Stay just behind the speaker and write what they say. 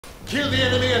Kill the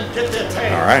enemy and get their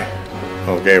tail. All right.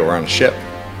 Okay, we're on a ship.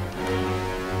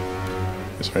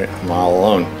 That's right. I'm all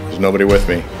alone. There's nobody with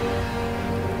me.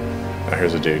 Oh,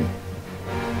 here's a dude. All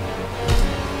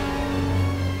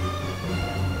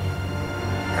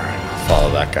right, I'll follow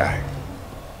that guy.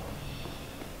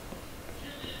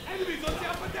 Enemies on the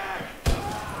upper deck.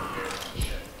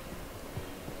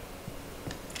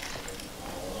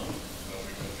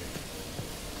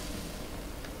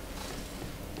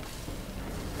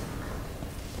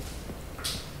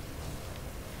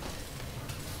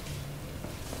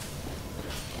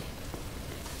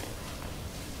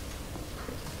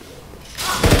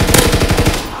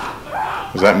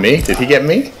 Was that me? Did he get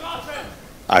me?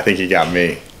 I think he got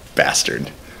me.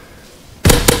 Bastard.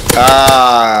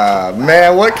 Ah,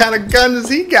 man, what kind of gun does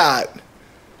he got?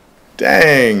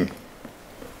 Dang.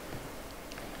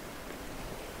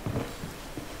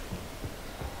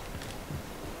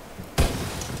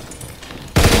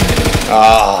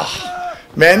 Ah,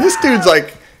 man, this dude's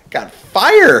like got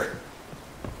fire.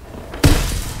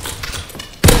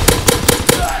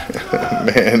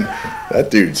 Man, that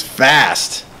dude's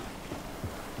fast.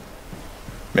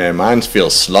 Man, mine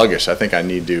feels sluggish. I think I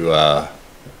need to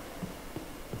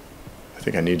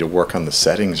work on the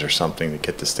settings or something to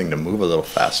get this thing to move a little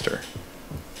faster.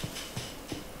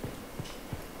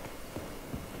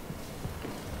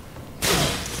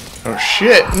 Oh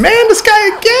shit. Man, this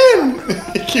guy again!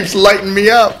 He keeps lighting me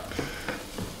up.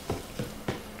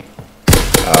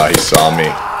 Oh, he saw me.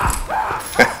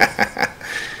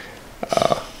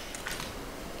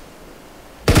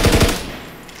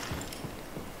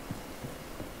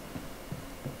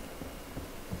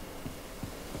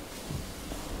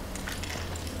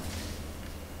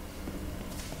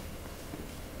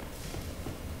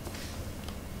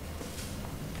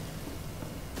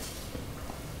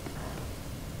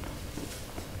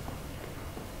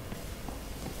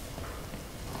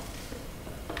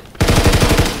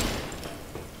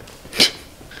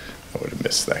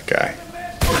 That guy.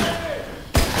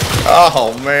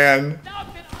 Oh man.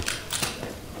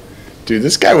 Dude,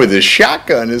 this guy with his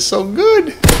shotgun is so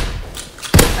good.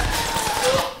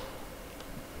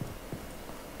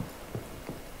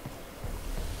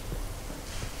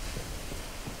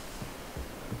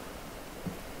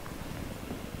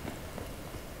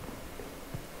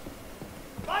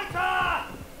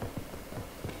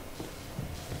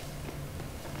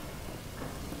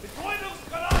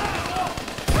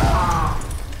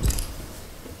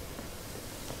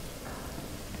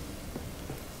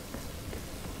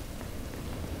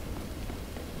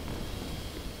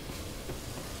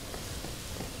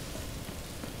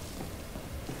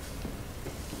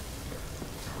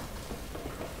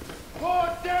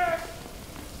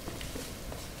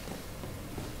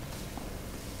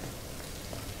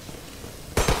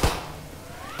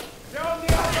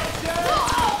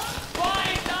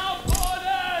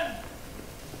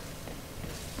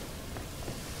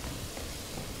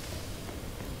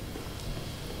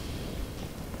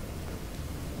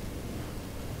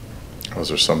 Was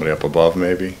there somebody up above,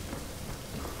 maybe?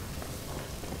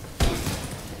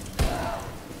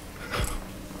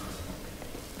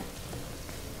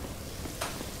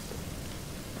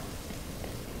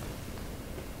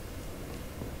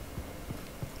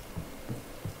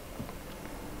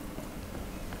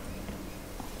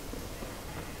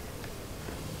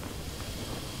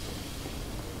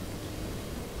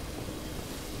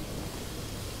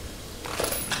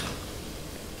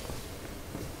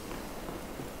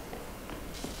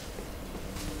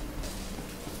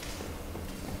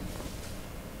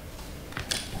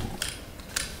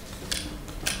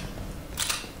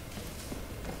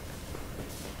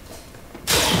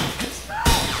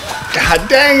 God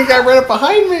dang, you got right up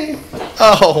behind me.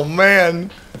 Oh,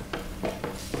 man.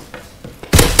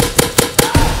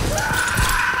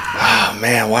 Oh,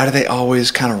 man, why do they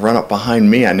always kind of run up behind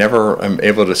me? I never am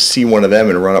able to see one of them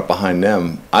and run up behind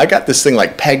them. I got this thing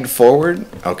like pegged forward.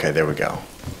 Okay, there we go.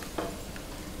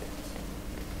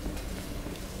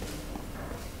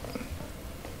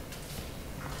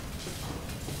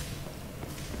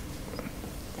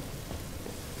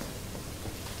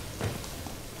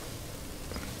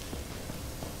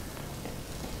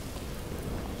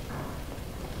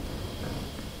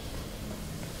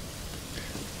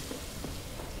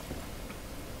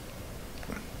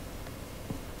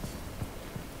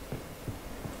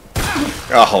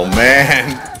 Oh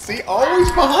man, see, always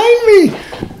behind me.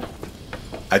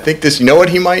 I think this, you know what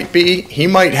he might be? He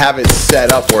might have it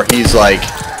set up where he's like,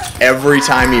 every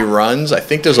time he runs, I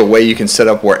think there's a way you can set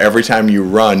up where every time you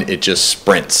run, it just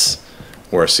sprints.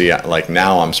 Where, see, like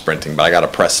now I'm sprinting, but I gotta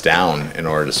press down in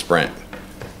order to sprint.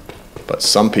 But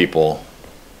some people,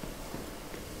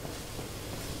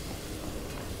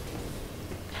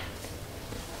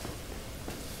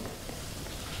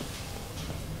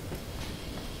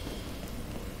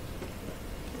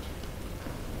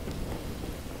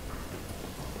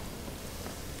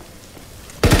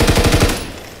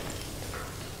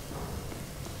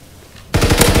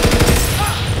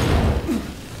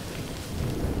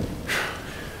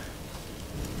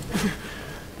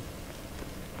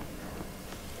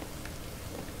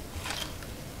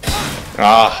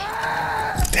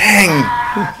 Ah, dang.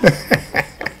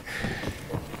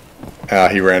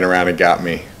 He ran around and got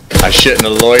me. I shouldn't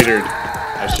have loitered.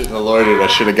 I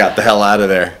should have got the hell out of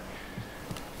there.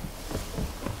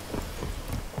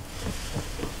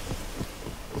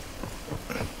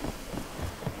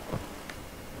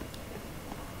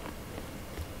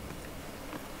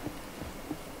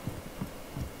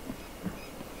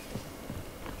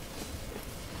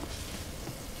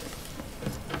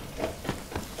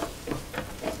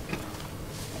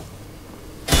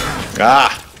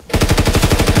 Ah!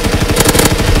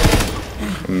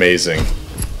 Amazing.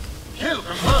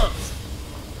 I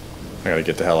gotta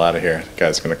get the hell out of here. The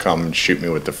guy's gonna come and shoot me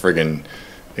with the friggin'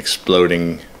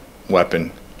 exploding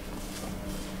weapon.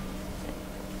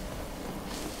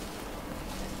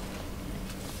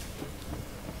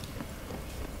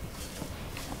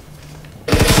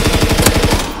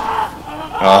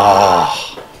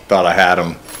 Oh, thought I had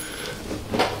him.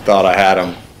 Thought I had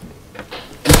him.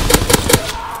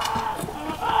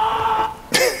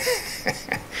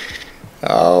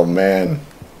 Oh man.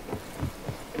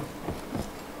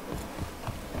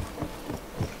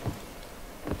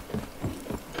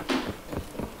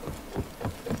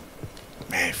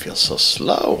 Man, it feels so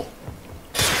slow.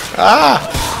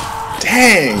 Ah!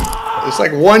 Dang! It's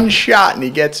like one shot and he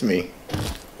gets me.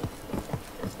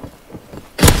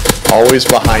 Always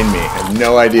behind me. I have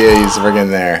no idea he's friggin'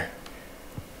 there.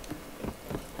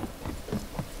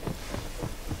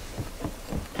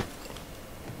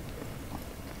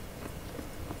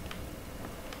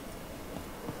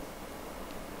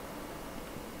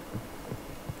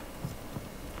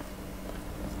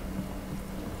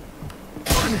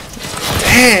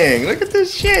 Dang, look at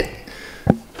this shit.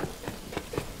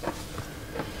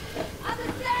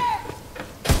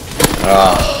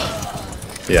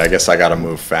 Yeah, I guess I gotta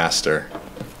move faster.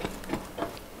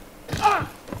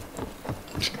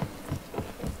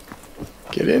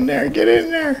 Get in there, get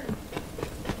in there.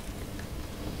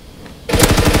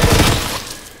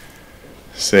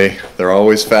 See, they're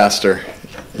always faster.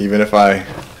 Even if well,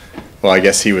 I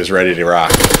guess he was ready to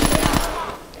rock.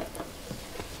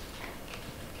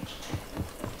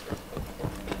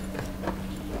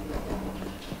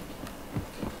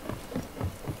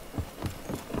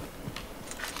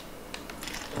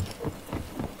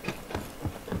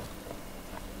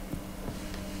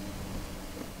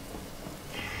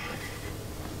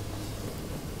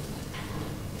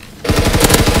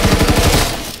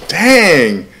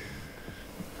 Dang!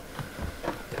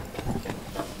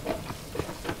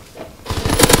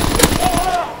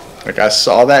 Like I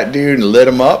saw that dude and lit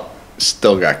him up,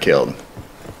 still got killed.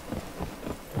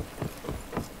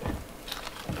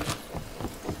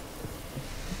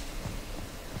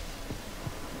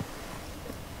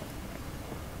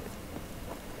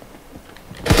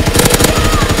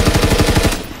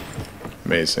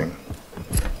 Amazing.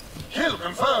 Kill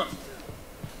confirmed.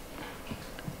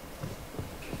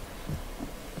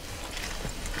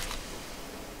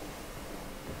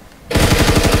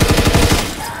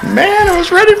 Man, I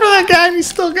was ready for that guy and he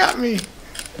still got me.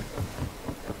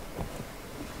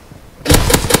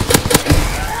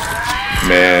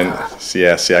 Man, see,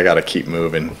 I gotta keep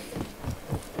moving.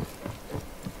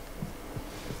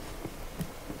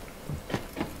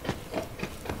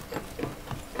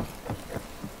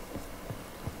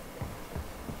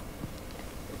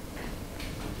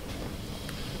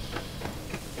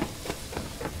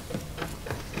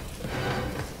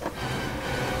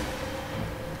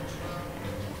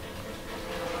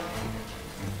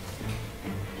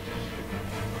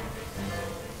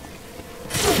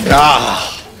 Ah!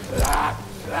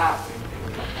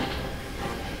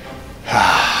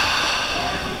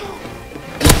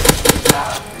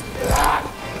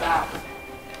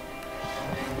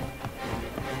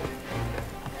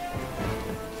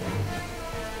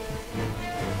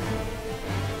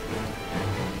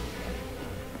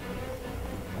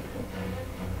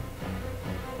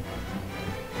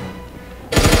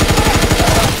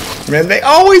 Man, they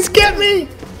always get me!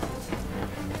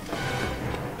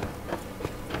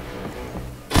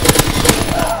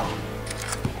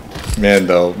 Man,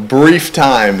 the brief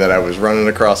time that I was running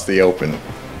across the open.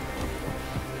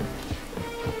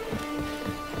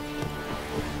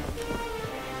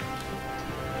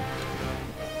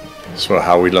 So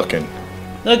how we looking?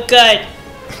 Look good.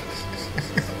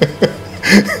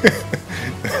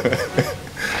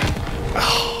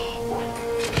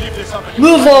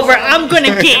 Move over. I'm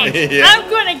gonna game. Yeah. I'm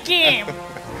gonna game.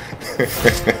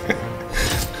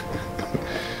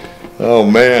 Oh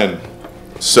man.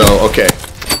 So okay.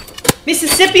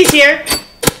 Mississippi's here.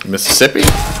 Mississippi?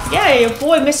 Yeah, your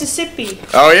boy Mississippi.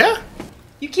 Oh yeah?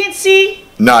 You can't see?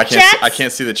 No, I can't. Chats? I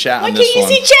can't see the chat Why on this one. Why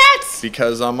can't you see chats?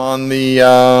 because I'm on the,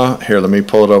 here, let me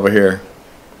pull it over here.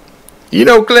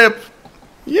 Clip.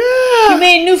 Yeah. You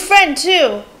made a new friend,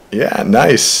 too. Yeah,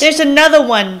 nice. There's another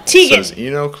one. Tegan. It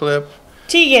says Clip.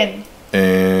 Tegan.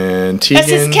 And Tegan.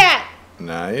 That's his cat.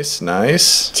 Nice,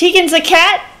 nice. Tegan's a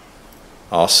cat?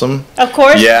 Awesome. Of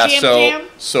course. Yeah, Jam.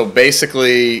 so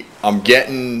basically, I'm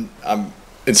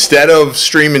instead of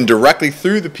streaming directly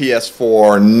through the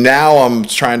PS4, now I'm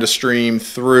trying to stream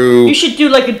through. You should do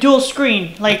like a dual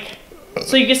screen, like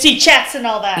so you can see chats and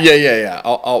all that. Yeah.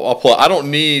 I'll pull. I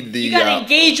don't need the. You gotta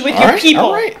engage with your people.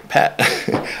 All right, Pat.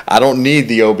 I don't need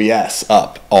the OBS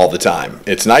up all the time.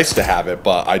 It's nice to have it,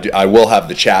 but I will have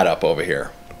the chat up over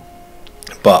here.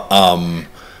 But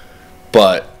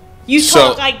you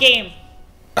talk, I game.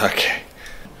 Okay.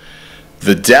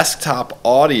 The desktop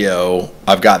audio,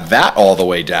 I've got that all the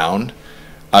way down.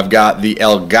 I've got the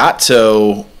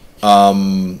Elgato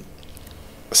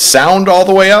sound all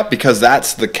the way up because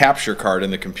that's the capture card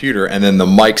in the computer, and then the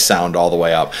mic sound all the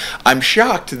way up. I'm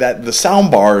shocked that the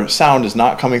soundbar sound is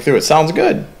not coming through. It sounds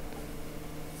good.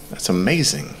 That's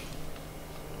amazing.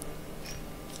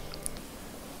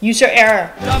 User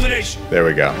error. Domination. There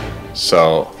we go.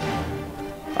 So,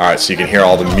 all right, so you can hear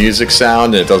all the music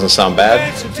sound and it doesn't sound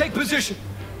bad. So take position.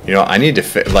 I need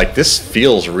to like, this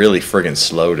feels really friggin'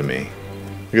 slow to me.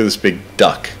 Look at this big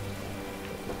duck.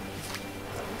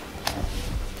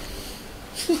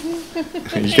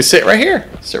 You can sit right here.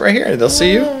 Sit right here. They'll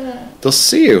see you. They'll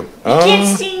see you. You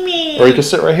can't see me. Or you can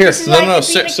sit right here. Sit Sit right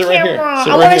here. Sit I right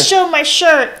want here. to show my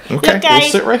shirt. Okay, Look, well,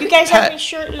 guys. sit right You guys here. have my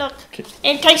shirt. Look.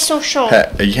 Antisocial.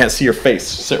 Pat, you can't see your face.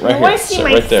 Sit right I here. want to see Sit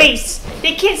my right there. face.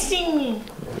 They can't see me.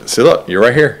 See, look, you're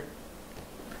right here.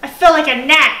 I feel like a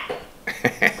gnat.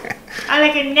 I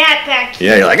like a gnat back here.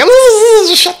 Yeah, you're like,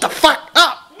 shut the fuck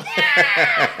up.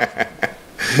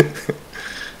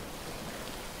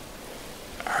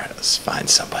 All right, let's find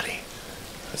somebody.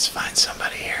 Let's find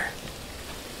somebody here.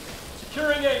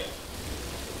 Securing A.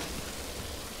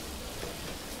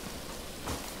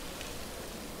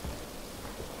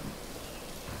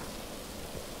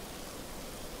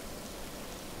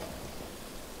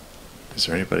 Is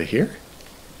there anybody here?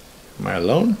 Am I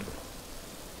alone?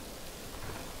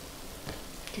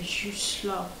 Because you're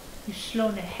slow. You're slow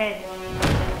in the head.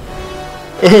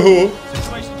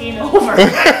 Situation. Game over.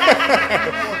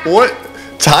 What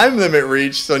time limit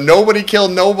reached? So nobody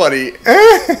killed nobody.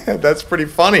 That's pretty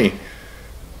funny.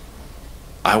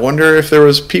 I wonder if there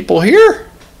was people here.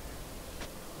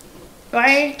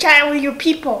 Why are you chatting with your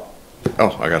people?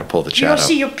 Oh, I gotta pull the You chat don't up.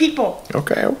 see your people.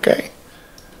 Okay.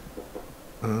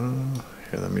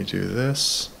 Here, let me do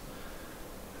this.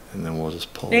 And then we'll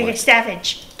just pull Look like at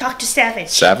Savage. Talk to Savage.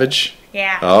 Savage?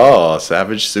 Yeah. Oh,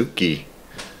 Savage Suki.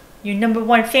 Your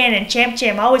 #1 fan and Champ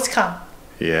Jam always come.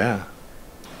 Yeah.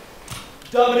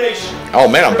 Domination. Oh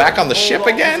man, I'm back on the ship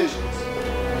again?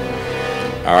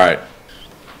 Alright.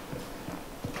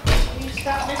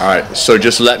 Alright, so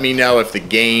just let me know if the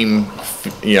game,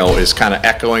 is kind of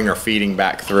echoing or feeding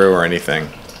back through or anything.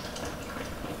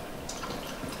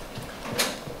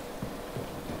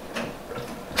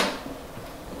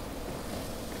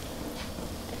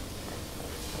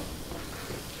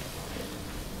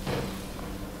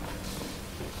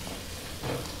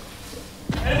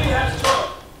 Enemy has charge.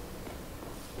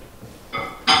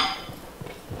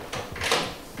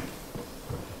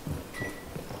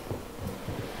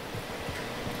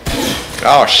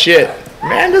 Oh shit.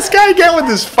 Man, this guy again with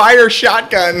his fire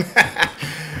shotgun.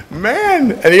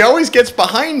 Man, and he always gets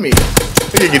behind me.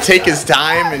 He can take his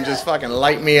time and just fucking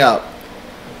light me up.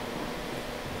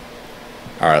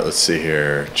 Alright, let's see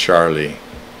here. Charlie.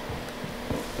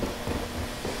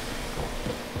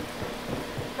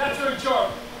 Capturing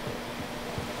Charlie.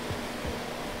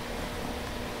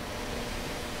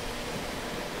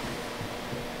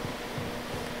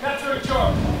 Capturing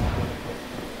Charlie.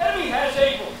 Enemy has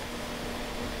Able.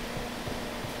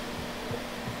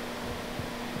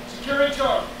 Securing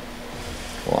Charlie.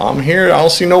 Well, I'm here. I don't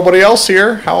see nobody else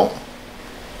here. How?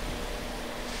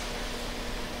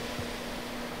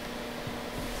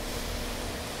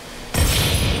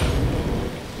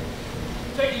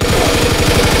 Taking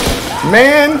Charlie.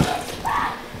 Man!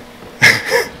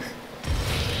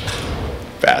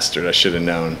 Bastard, I should have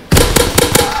known.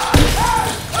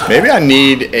 Maybe I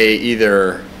need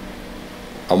either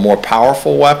a more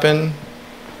powerful weapon.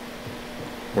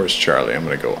 Where's Charlie? I'm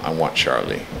gonna go. I want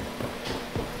Charlie.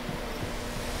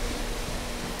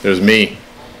 There's me.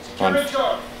 Securing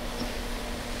Charlie.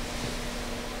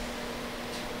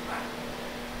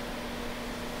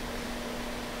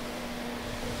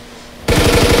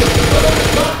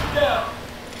 Down.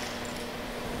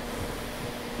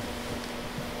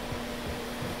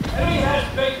 Enemy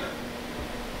has Baker.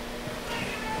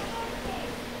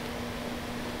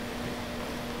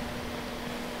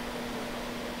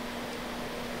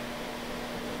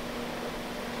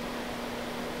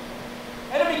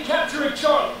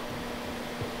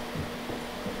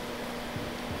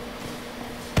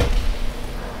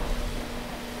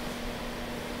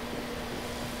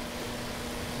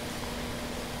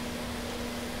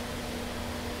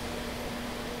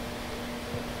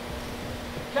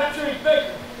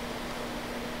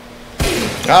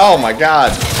 Oh my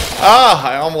god. Ah,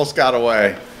 I almost got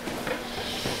away.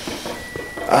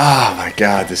 Oh my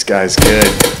god, this guy's good.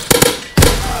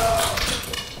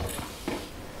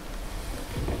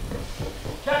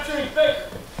 Capturing Baker.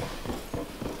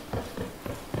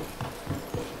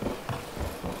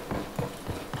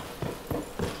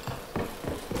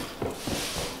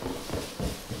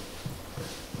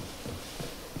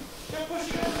 They're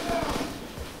pushing us down.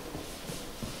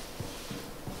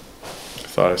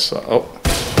 Thought I saw. Oh.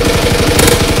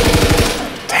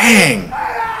 Dang.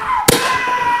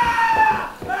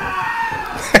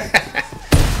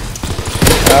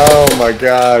 Oh my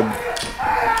god.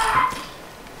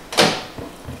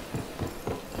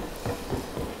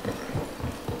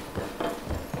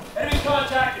 Enemy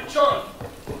contact at Charlie.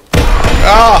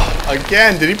 Oh,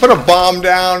 again. Did he put a bomb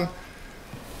down?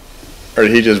 Or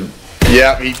did he just...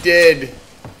 Yep, he did.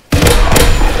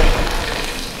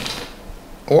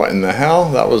 What in the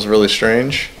hell? That was really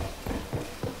strange.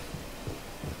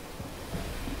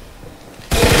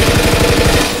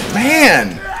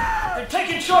 Man! They're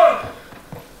taking Charlie.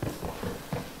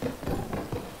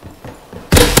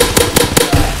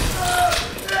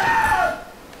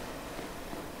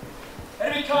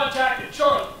 Enemy contact at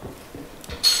Charlie.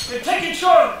 They're taking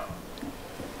Charlie.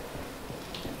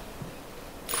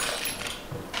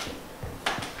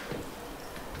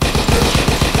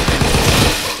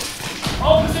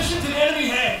 All positions in enemy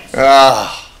hands.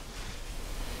 Ah.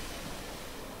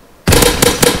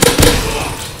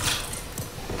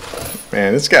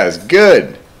 Man, this guy's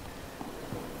good.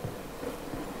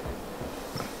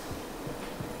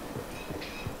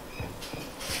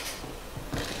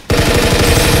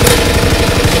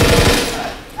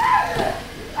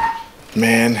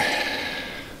 Man.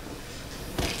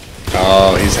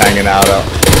 Oh, he's hanging out up.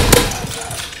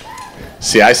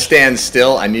 See, I stand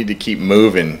still. I need to keep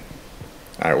moving.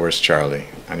 All right, where's Charlie?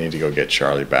 I need to go get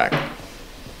Charlie back.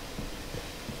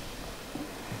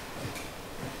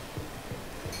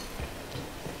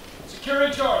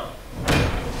 Securing Charlie.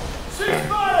 Cease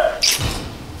fire!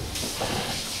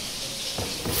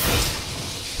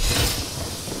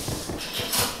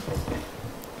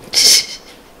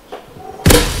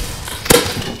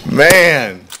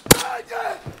 Man.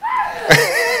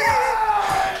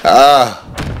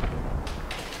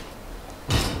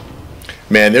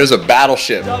 Man, there's a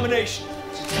battleship. Domination.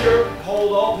 Secure and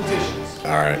hold all positions.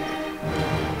 All right.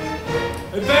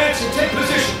 Advance and take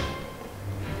position.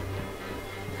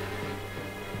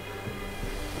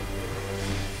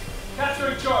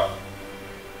 Capturing Charlie.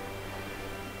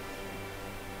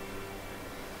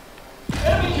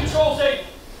 Enemy controls A.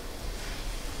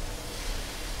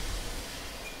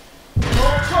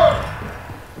 Control Charlie.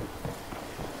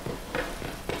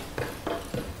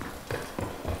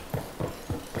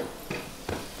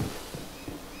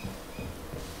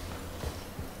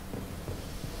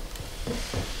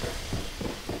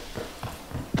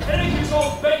 Enemy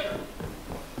controls Baker.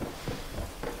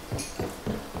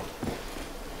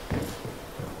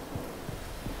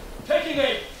 Taking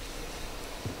A.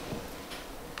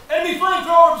 Enemy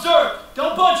flamethrower observed.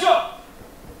 Don't bunch up.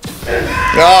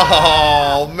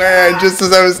 Oh, man, just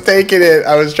as I was taking it,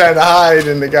 I was trying to hide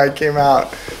and the guy came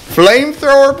out.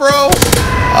 Flamethrower, bro?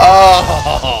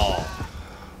 Oh,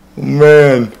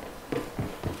 man.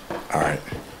 All right.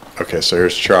 Okay, so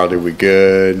here's Charlie. We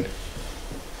good?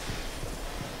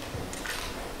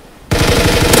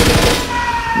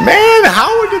 Man,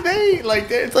 how did they, like,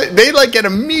 they get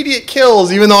immediate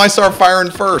kills even though I start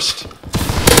firing first.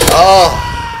 Oh.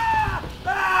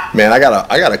 Man, I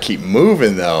gotta keep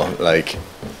moving though. Like,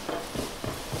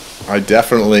 I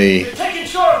definitely. They're taking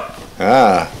Charlie.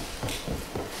 Ah.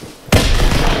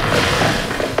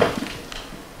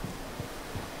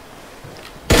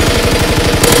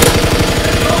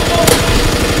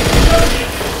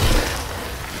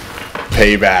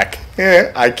 Payback.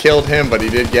 Yeah, I killed him, but he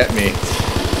did get me.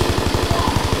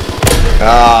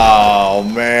 Oh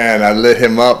man, I lit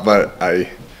him up, but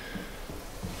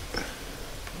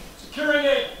Securing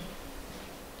A.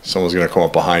 someone's gonna come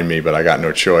up behind me, but I got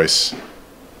no choice.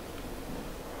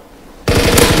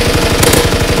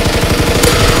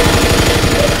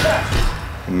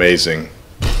 Amazing.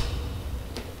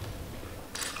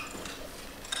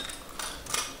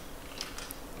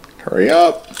 Hurry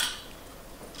up.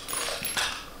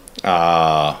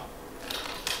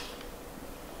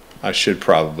 I should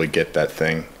probably get that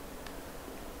thing.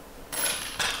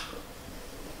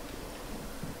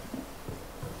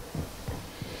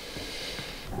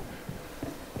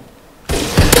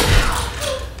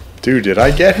 Dude, did I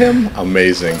get him?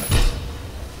 Amazing.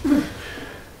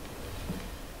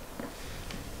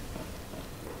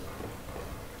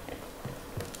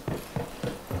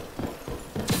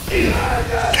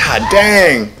 God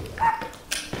dang.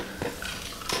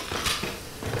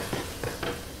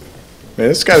 Man,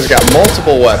 this guy's got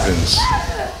multiple weapons.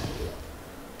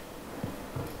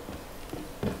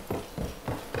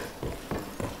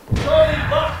 Charlie,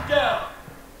 locked down.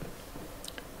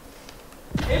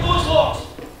 Able is lost.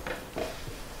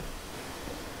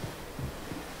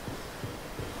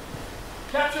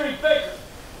 Capturing Baker.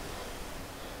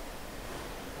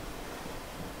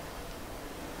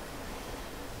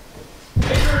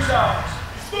 Baker is ours.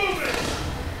 Moving.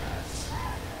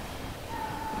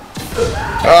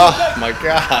 Oh my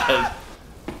God.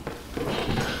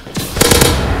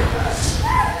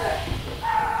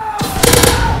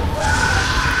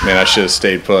 Man, I should have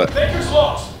stayed put. Baker's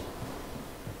lost.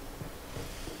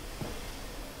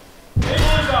 Able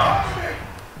is ours.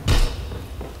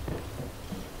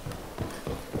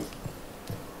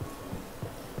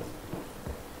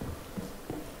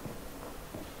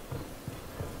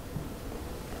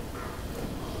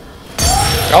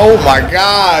 Oh my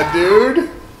God, dude.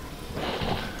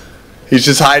 He's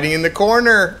just hiding in the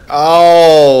corner.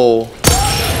 Oh.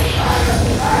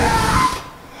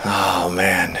 Oh,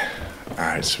 man. All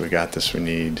right, so we got this we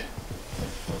need.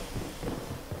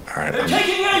 All right. They're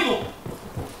taking Able.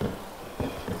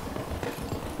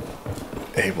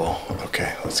 Able.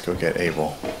 Okay, let's go get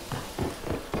Able.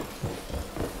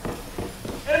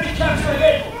 Enemy capturing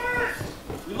Able.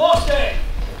 We lost A.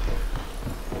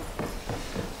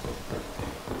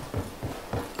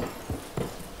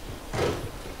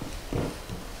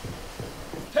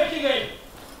 Taking Able.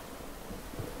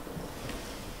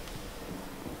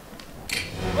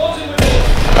 Closing with Able.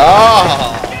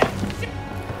 Oh.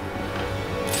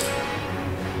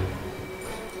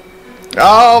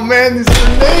 Oh, man, these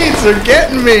grenades are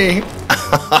getting me.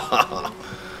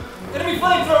 Enemy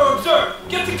flamethrower observed.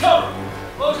 Get to cover.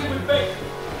 Closing with Baker.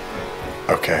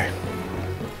 Okay.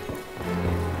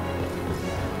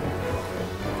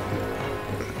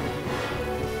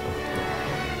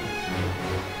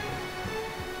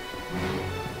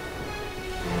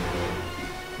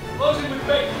 Closing with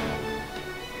Baker.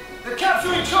 They're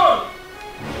capturing Charlie.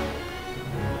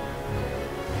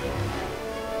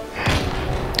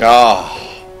 Oh.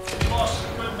 Lost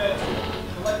good men.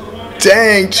 Like the wounded.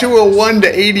 Dang, 201 to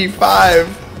 85.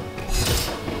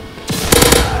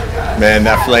 Man,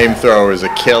 that flamethrower is a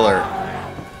killer.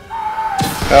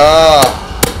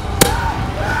 Oh.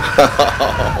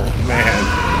 Oh,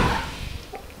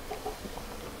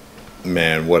 man.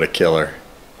 Man, what a killer.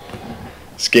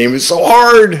 This game is so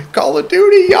hard. Call of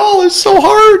Duty, y'all, is so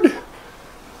hard.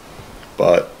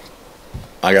 But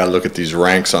I gotta look at these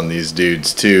ranks on these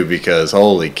dudes too, because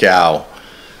holy cow.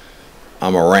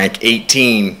 I'm a rank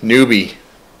 18 newbie.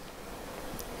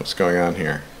 What's going on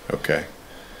here? Okay.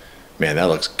 Man, that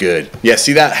looks good. Yeah,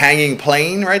 see that hanging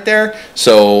plane right there?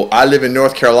 So I live in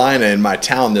North Carolina. In my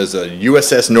town, there's a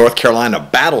USS North Carolina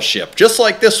battleship, just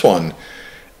like this one.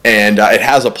 And it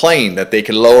has a plane that they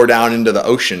can lower down into the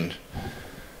ocean.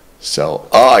 So,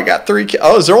 oh, I got 3 kills.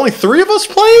 Oh, is there only 3 of us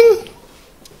playing?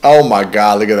 Oh my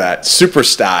God, look at that. Super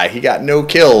Sty, he got no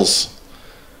kills.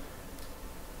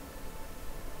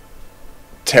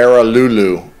 Tara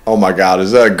Lulu. Oh my God,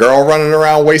 is that a girl running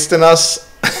around wasting us?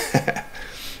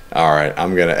 Alright,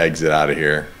 I'm going to exit out of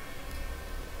here.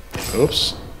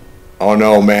 Oops. Oh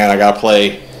no, man, I got to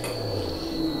play.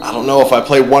 I don't know if I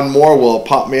play one more, will it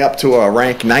pop me up to a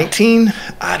rank 19?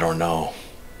 I don't know.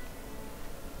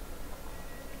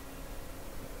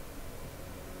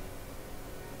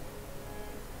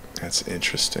 That's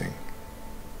interesting.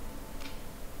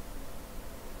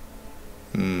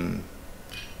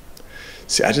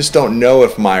 See, I just don't know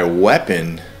if my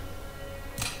weapon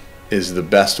is the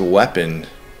best weapon.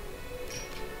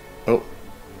 Oh.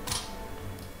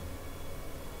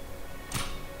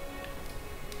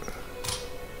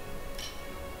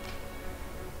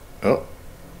 Oh.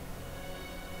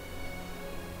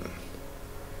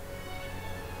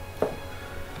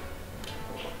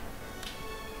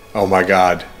 Oh my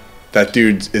God. That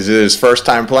dude, is it his first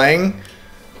time playing?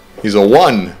 He's a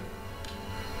 1.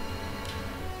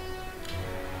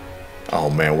 Oh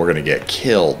man, we're gonna get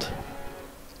killed.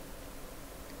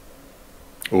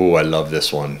 Ooh, I love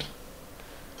this one.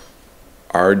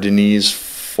 Ardennes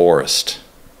Forest.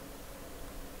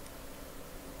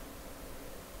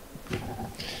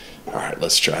 Alright,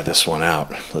 let's try this one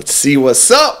out. Let's see what's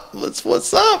up.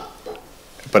 What's up?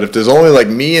 But if there's only like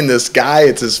me and this guy,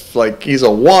 it's just like he's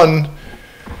a 1.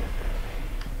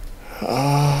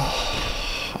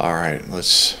 Alright,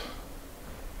 let's...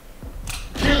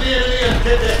 Kill the enemy and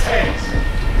get their tanks.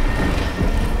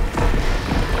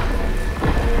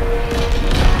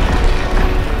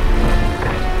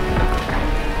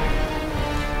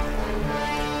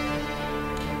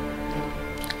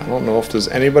 I don't know if there's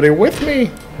anybody with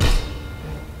me.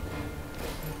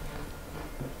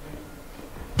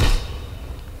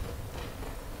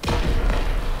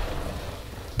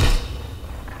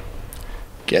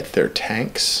 Get their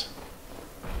tanks.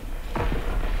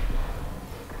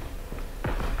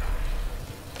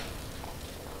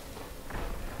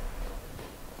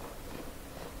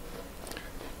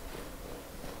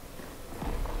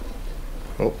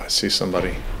 Oh, I see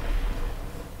somebody.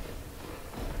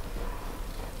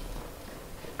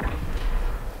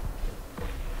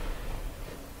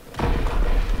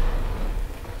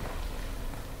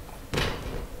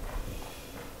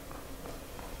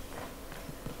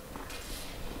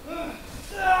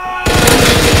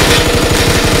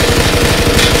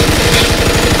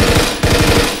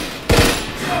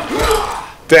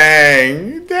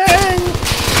 Dang, dang.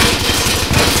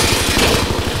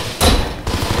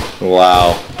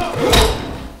 Wow.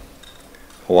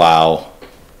 Wow.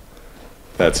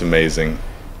 That's amazing.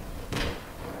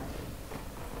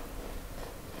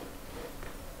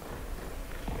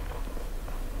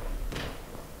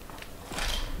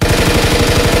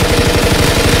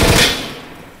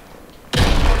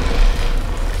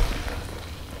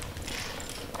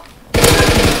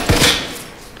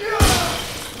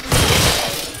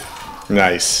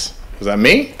 Nice. Was that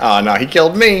me? Oh, no, he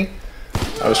killed me.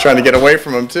 I was trying to get away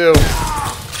from him, too.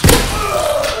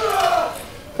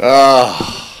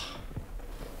 Oh.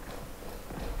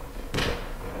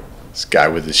 This guy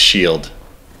with his shield.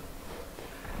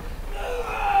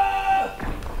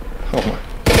 Oh my.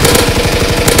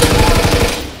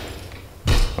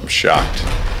 I'm shocked.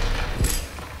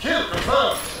 Kill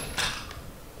confirmed.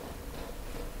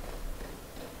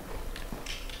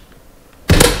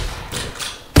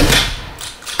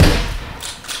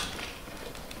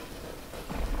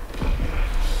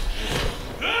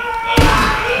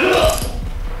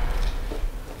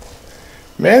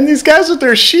 Man, these guys with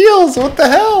their shields, what the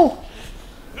hell?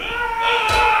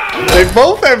 They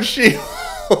both have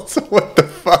shields. What the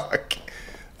fuck?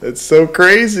 That's so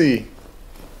crazy.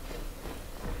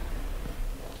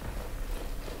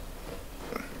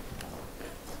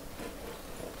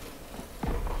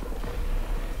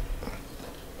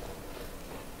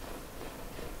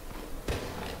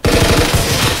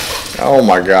 Oh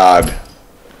my God.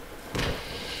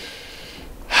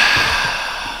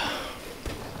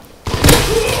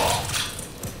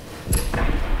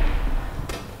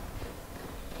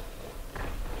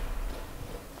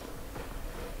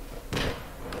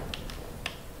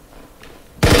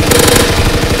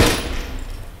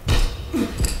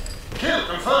 Kill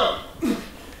confirmed.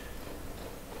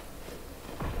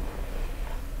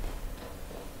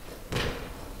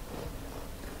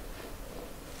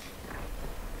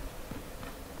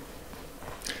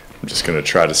 I'm just going to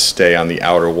try to stay on the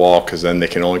outer wall because then they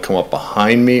can only come up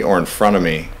behind me or in front of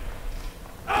me.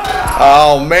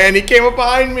 Oh man, he came up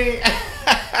behind me.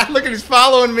 Look at, he's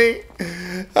following me.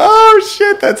 Oh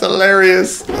shit, that's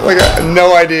hilarious. Like, I had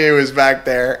no idea he was back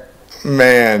there.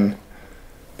 Man,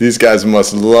 these guys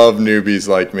must love newbies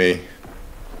like me.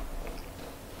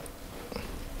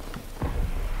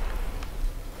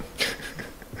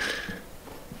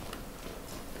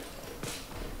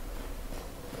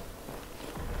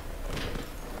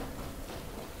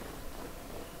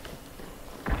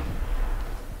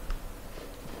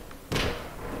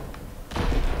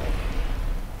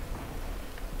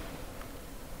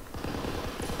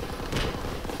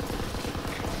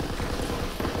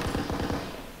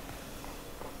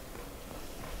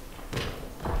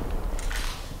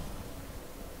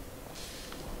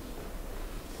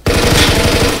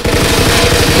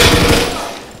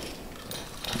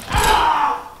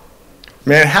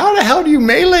 Man, how the hell do you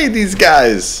melee these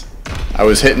guys? I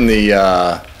was hitting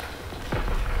the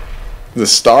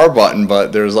star button,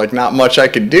 but there's like not much I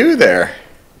could do there.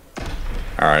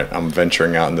 Alright, I'm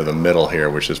venturing out into the middle here,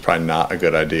 which is probably not a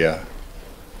good idea.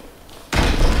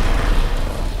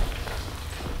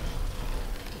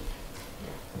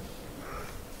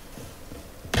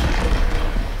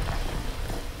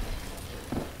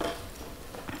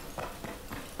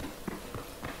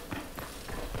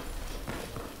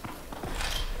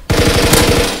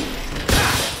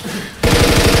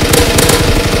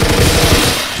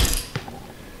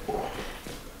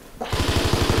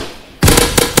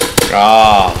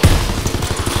 Ah,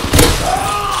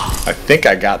 I think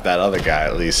I got that other guy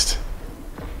at least.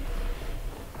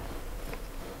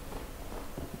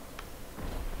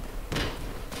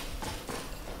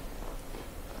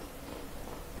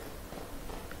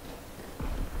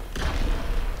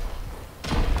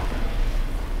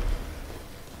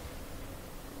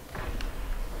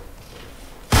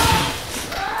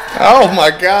 Oh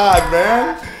my God,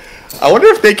 man. I wonder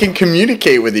if they can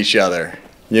communicate with each other.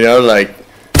 You know, like,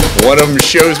 one of them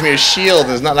shows me a shield.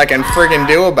 There's nothing I can friggin'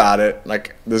 do about it.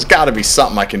 Like, there's got to be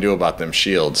something I can do about them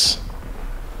shields.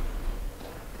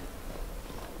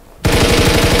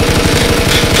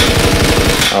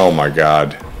 Oh my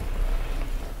god.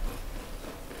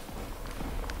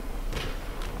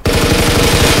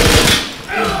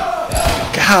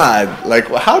 God, like,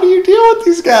 how do you deal with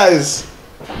these guys?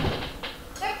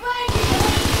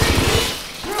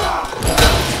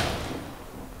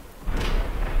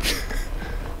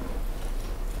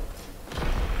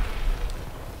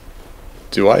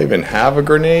 Do I even have a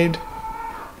grenade?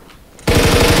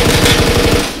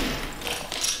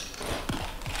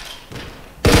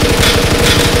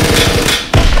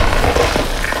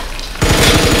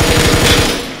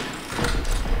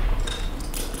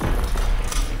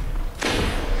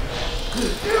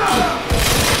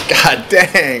 God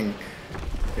dang.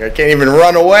 I can't even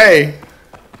run away.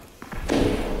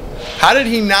 How did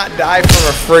he not die from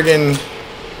a friggin'...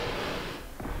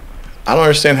 I don't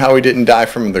understand how he didn't die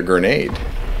from the grenade.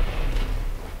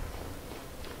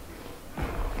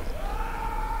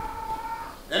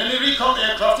 Enemy recon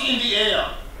aircraft in the air.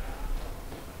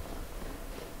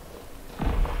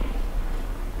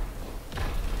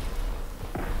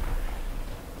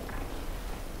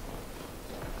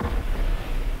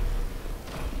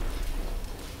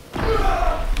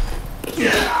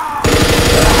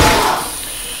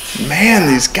 Man,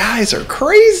 these guys are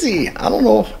crazy. I don't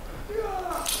know.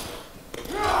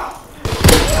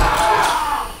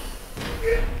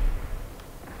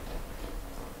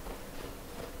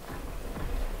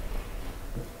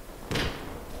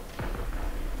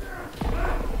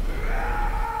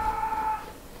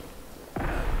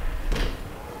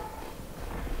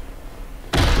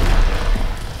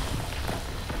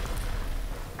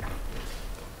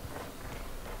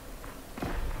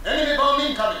 Enemy bomb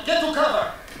incoming. Get to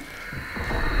cover.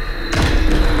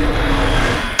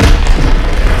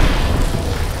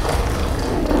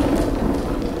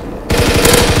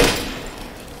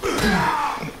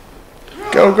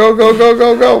 Go, go, go, go,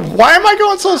 go, go. Why am I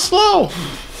going so slow?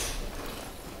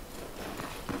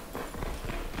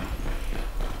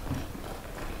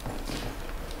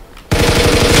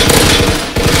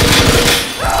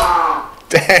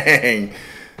 Dang.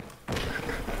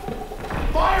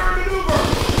 Fire and maneuver.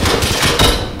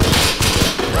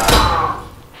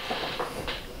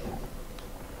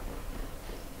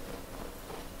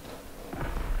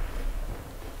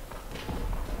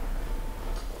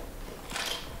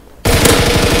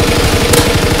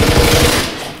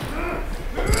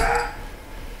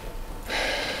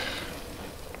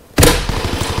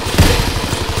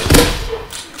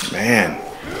 Man,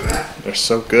 they're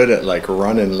so good at like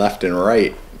running left and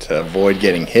right to avoid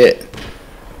getting hit.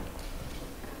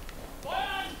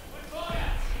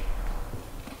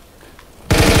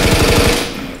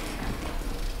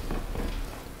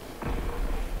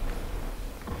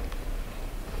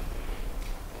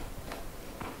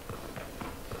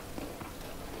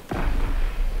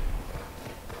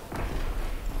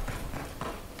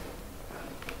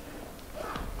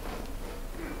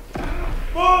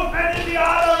 Movement in the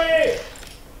artery.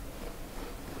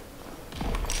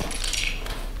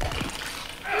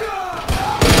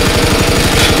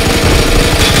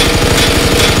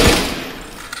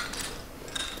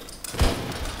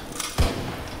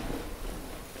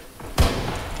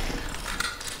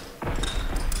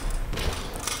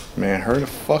 Man, hurry the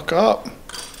fuck up.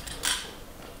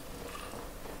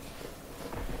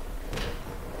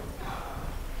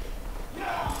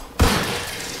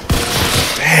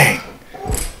 Dang.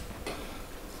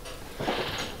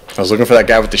 I was looking for that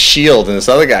guy with the shield, and this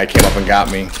other guy came up and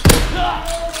got me.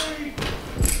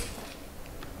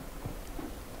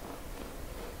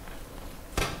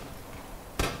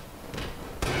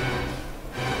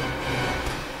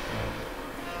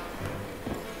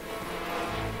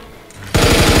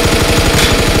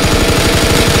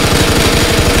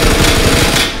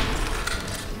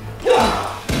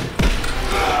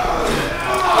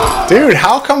 Dude,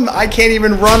 how come I can't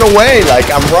even run away?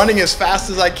 Like, I'm running as fast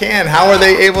as I can. How are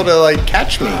they able to, like,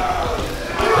 catch me?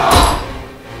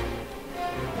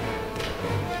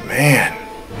 Man.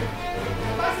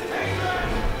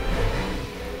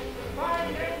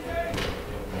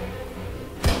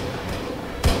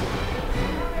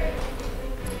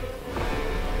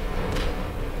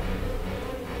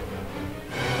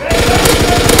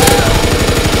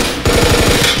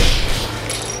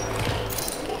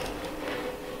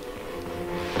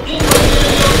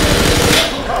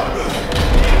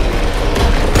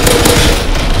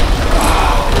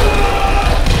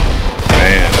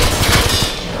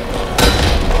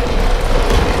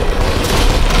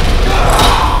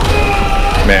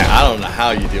 Man, I don't know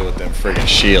how you deal with them friggin'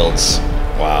 shields.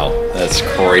 Wow, that's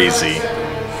crazy.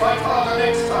 Fight harder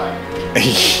next time.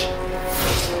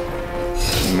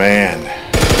 Man.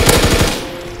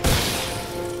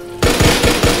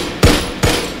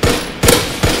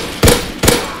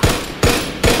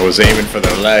 I was aiming for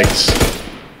their legs.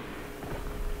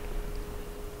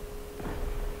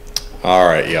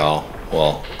 Alright, y'all.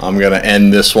 Well, I'm going to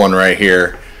end this one right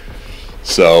here.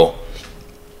 So,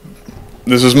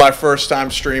 this is my first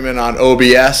time streaming on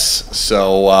OBS.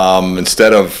 So,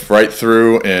 instead of right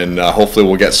through, and hopefully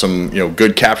we'll get some,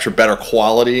 good capture, better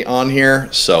quality on here.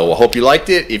 So, I hope you liked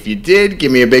it. If you did,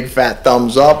 give me a big fat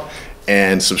thumbs up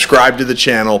and subscribe to the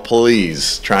channel,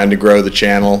 please. Trying to grow the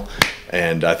channel.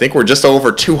 And I think we're just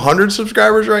over 200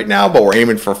 subscribers right now, but we're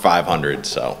aiming for 500.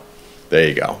 So there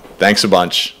you go. Thanks a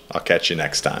bunch. I'll catch you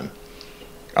next time.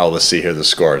 Oh, let's see here the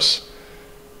scores.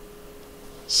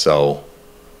 So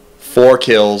 4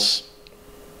 kills.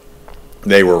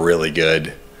 They were really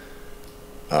good.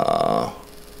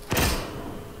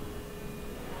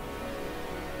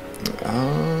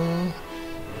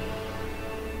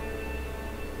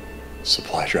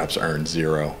 Supply drops earned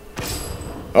 0.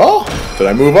 Oh, did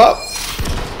I move up?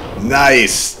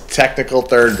 Nice. Technical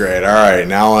 3rd grade. All right,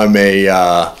 now I'm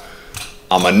a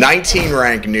 19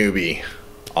 rank newbie.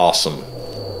 Awesome.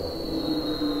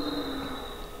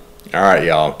 All right,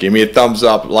 y'all. Give me a thumbs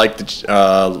up, like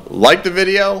the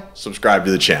video, subscribe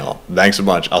to the channel. Thanks a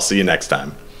bunch. I'll see you next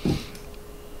time.